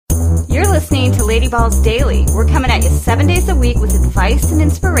You're listening to Lady Balls Daily. We're coming at you 7 days a week with advice and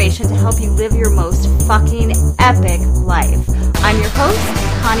inspiration to help you live your most fucking epic life. I'm your host,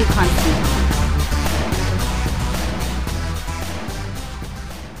 Connie Constantine.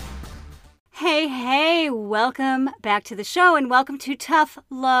 Hey, welcome back to the show and welcome to Tough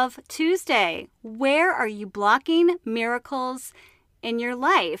Love Tuesday. Where are you blocking miracles in your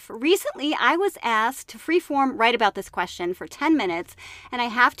life? Recently, I was asked to freeform write about this question for 10 minutes, and I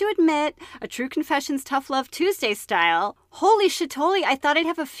have to admit, a True Confessions Tough Love Tuesday style, holy shitoli, I thought I'd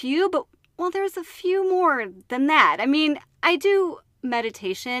have a few, but, well, there's a few more than that. I mean, I do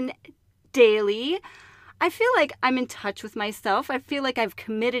meditation daily. I feel like I'm in touch with myself. I feel like I've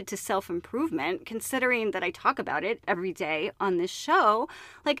committed to self-improvement, considering that I talk about it every day on this show.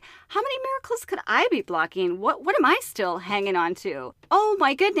 Like, how many miracles could I be blocking? What am I still hanging on to? Oh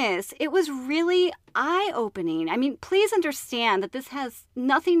my goodness, it was really eye-opening. I mean, please understand that this has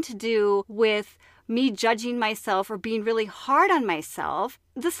nothing to do with me judging myself or being really hard on myself.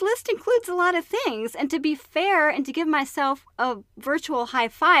 This list includes a lot of things, and to be fair and to give myself a virtual high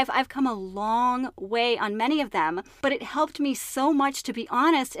five, I've come a long way on many of them, but it helped me so much to be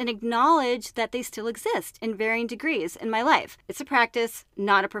honest and acknowledge that they still exist in varying degrees in my life. It's a practice,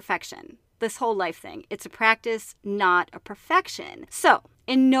 not a perfection. This whole life thing, it's a practice, not a perfection. So,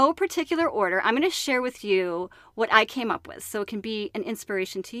 in no particular order, I'm going to share with you what I came up with so it can be an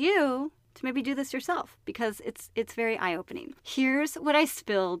inspiration to you to maybe do this yourself, because it's very eye-opening. Here's what I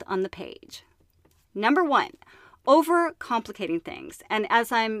spilled on the page. Number 1, overcomplicating things. And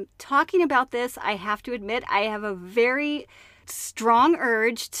as I'm talking about this, I have to admit I have a very strong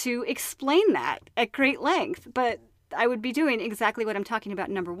urge to explain that at great length, but I would be doing exactly what I'm talking about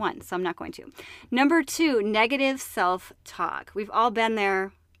in number 1, so I'm not going to. Number 2, negative self-talk. We've all been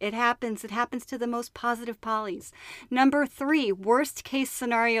there. It happens. It happens to the most positive polys. Number 3, worst case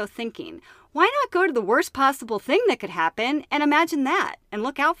scenario thinking. Why not go to the worst possible thing that could happen and imagine that and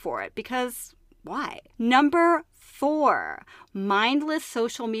look out for it? Because why? Number 4, mindless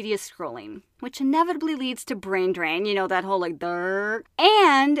social media scrolling, which inevitably leads to brain drain. You know, that whole like, durr.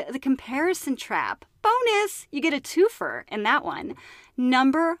 And the comparison trap. Bonus, you get a twofer in that one.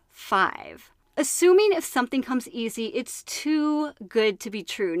 Number 5, assuming if something comes easy, it's too good to be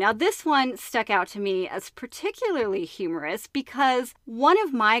true. Now, this one stuck out to me as particularly humorous because one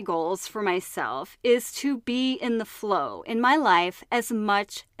of my goals for myself is to be in the flow in my life as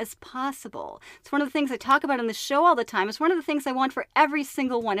much as possible. It's one of the things I talk about on the show all the time. It's one of the things I want for every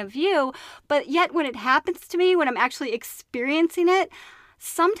single one of you. But yet when it happens to me, when I'm actually experiencing it,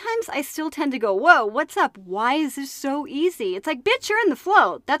 sometimes I still tend to go, whoa, what's up? Why is this so easy? It's like, bitch, you're in the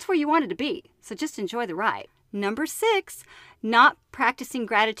flow. That's where you wanted to be. So just enjoy the ride. Number 6, not practicing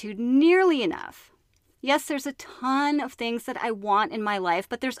gratitude nearly enough. Yes, there's a ton of things that I want in my life,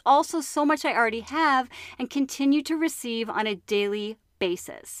 but there's also so much I already have and continue to receive on a daily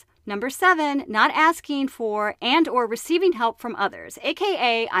basis. Number 7, not asking for and or receiving help from others,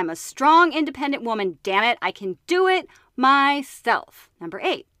 aka I'm a strong, independent woman, damn it, I can do it myself. Number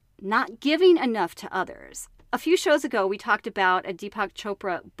 8, not giving enough to others. A few shows ago, we talked about a Deepak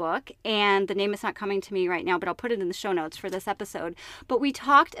Chopra book, and the name is not coming to me right now, but I'll put it in the show notes for this episode. But we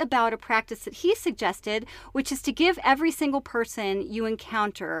talked about a practice that he suggested, which is to give every single person you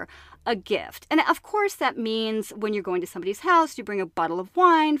encounter a gift. And of course, that means when you're going to somebody's house, you bring a bottle of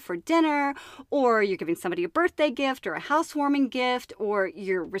wine for dinner, or you're giving somebody a birthday gift or a housewarming gift, or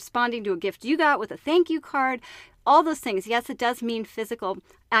you're responding to a gift you got with a thank you card. All those things. Yes, it does mean physical,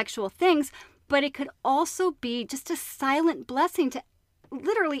 actual things, but it could also be just a silent blessing to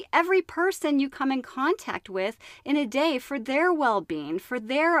literally every person you come in contact with in a day for their well-being, for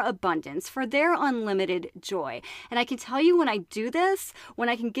their abundance, for their unlimited joy. And I can tell you when I do this, when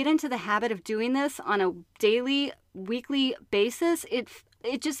I can get into the habit of doing this on a daily, weekly basis,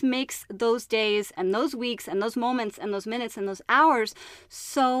 it just makes those days and those weeks and those moments and those minutes and those hours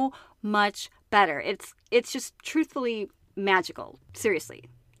so much better. It's just truthfully magical. Seriously,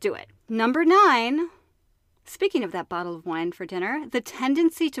 do it. Number 9, speaking of that bottle of wine for dinner, the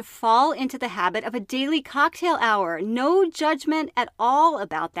tendency to fall into the habit of a daily cocktail hour. No judgment at all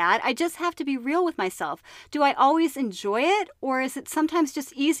about that. I just have to be real with myself. Do I always enjoy it, or is it sometimes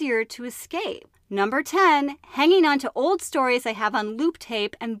just easier to escape? Number 10, hanging on to old stories I have on loop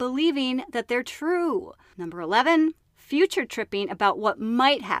tape and believing that they're true. Number 11, future tripping about what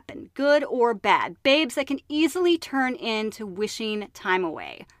might happen, good or bad. Babes that can easily turn into wishing time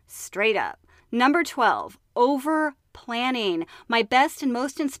away. Straight up. Number 12, over planning. My best and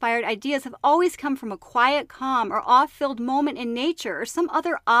most inspired ideas have always come from a quiet, calm, or awe-filled moment in nature or some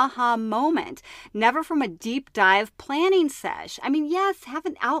other aha moment, never from a deep dive planning sesh. I mean, yes, have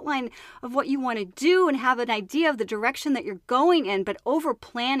an outline of what you want to do and have an idea of the direction that you're going in, but over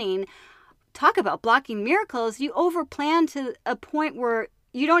planning, talk about blocking miracles, you over plan to a point where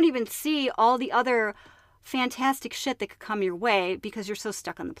you don't even see all the other fantastic shit that could come your way because you're so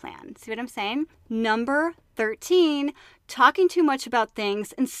stuck on the plan. See what I'm saying? Number 13, talking too much about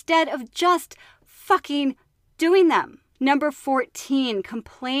things instead of just fucking doing them. Number 14,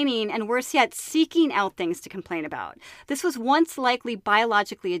 complaining, and worse yet, seeking out things to complain about. This was once likely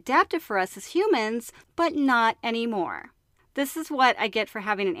biologically adaptive for us as humans, but not anymore. This is what I get for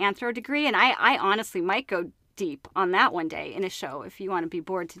having an anthro degree, and I honestly might go deep on that one day in a show if you want to be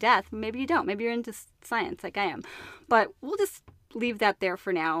bored to death. Maybe you don't. Maybe you're into science like I am. But we'll just leave that there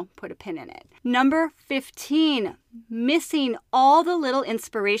for now, put a pin in it. Number 15, missing all the little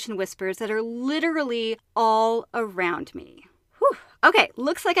inspiration whispers that are literally all around me. Whew. Okay,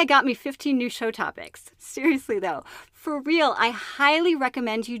 looks like I got me 15 new show topics. Seriously though, for real, I highly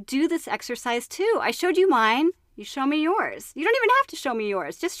recommend you do this exercise too. I showed you mine. You show me yours. You don't even have to show me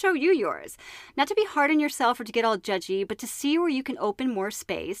yours. Just show you yours. Not to be hard on yourself or to get all judgy, but to see where you can open more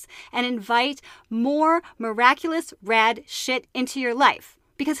space and invite more miraculous, rad shit into your life.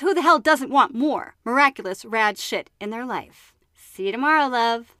 Because who the hell doesn't want more miraculous, rad shit in their life? See you tomorrow,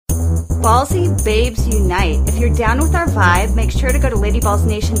 love. Ballsy Babes Unite. If you're down with our vibe, make sure to go to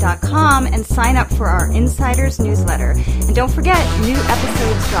ladyballsnation.com and sign up for our Insiders newsletter. And don't forget, new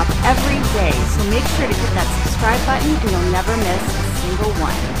episodes drop every day, so make sure to hit that subscribe button and you'll never miss a single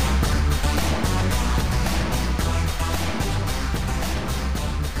one.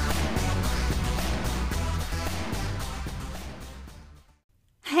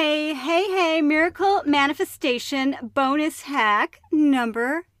 Hey, miracle manifestation bonus hack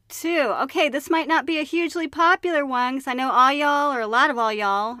number 2. Okay, this might not be a hugely popular one because I know all y'all, or a lot of all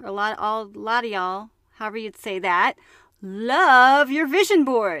y'all, or a lot of y'all, however you'd say that, love your vision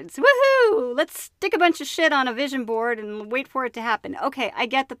boards. Woohoo! Let's stick a bunch of shit on a vision board and wait for it to happen. Okay, I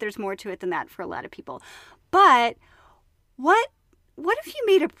get that there's more to it than that for a lot of people. But what if you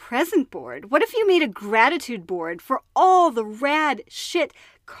made a present board? What if you made a gratitude board for all the rad shit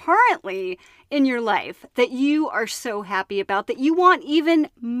currently in your life that you are so happy about, that you want even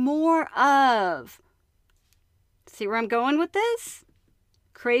more of? See where I'm going with this?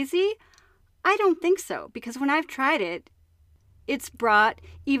 Crazy? I don't think so, because when I've tried it, it's brought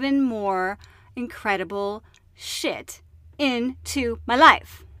even more incredible shit into my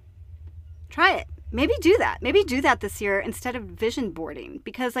life. Try it. Maybe do that. Maybe do that this year instead of vision boarding.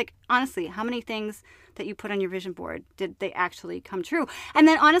 Because, like, honestly, how many things that you put on your vision board did they actually come true? And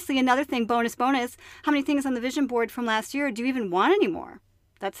then, honestly, another thing, bonus, how many things on the vision board from last year do you even want anymore?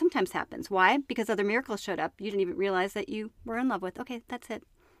 That sometimes happens. Why? Because other miracles showed up you didn't even realize that you were in love with. Okay, that's it.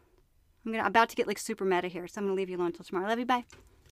 I'm about to get, like, super meta here, so I'm going to leave you alone until tomorrow. Love you. Bye.